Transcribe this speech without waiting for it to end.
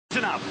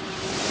catching up.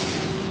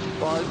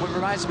 Well, it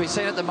remains to be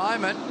seen at the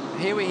moment.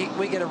 Here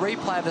we get a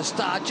replay of the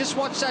start. Just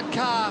watch that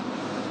car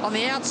on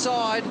the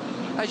outside.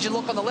 As you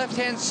look on the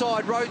left-hand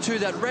side, row 2,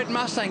 that red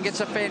Mustang gets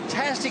a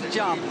fantastic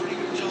jump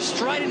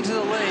straight into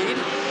the lead.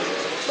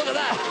 Look at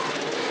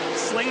that.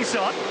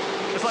 Slingshot.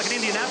 It's like an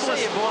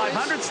Indianapolis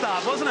 500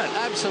 start, wasn't it?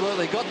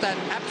 Absolutely. Got that.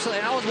 Absolutely.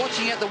 And I was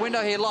watching out the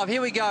window here live.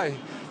 Here we go.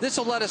 This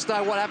will let us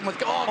know what happened with...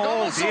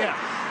 Gomersall.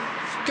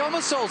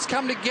 Gomersall's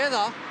come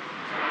together.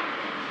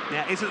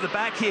 Now, is it the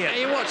back here?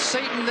 You watch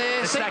Seaton there.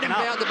 They're Seaton and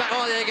Bow at the back.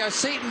 Oh, there you go.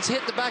 Seaton's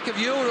hit the back of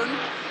Yulden,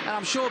 and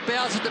I'm sure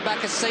Bow's hit the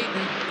back of Seaton.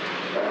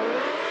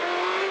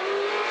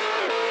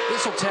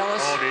 This will tell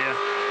us. Oh, dear.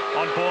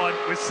 On board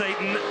with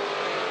Seaton,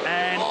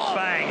 and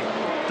bang.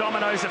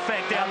 Dominoes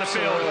effect down the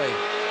field.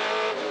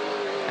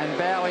 And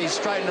Bowie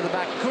straight into the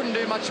back. Couldn't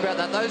do much about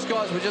that. Those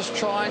guys were just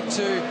trying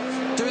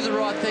to do the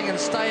right thing and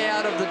stay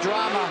out of the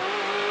drama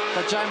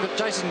that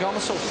Jason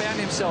Gomersall found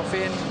himself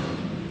in.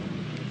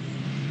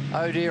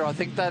 Oh dear, I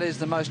think that is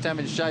the most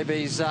damage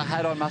JB's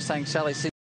had on Mustang Sally.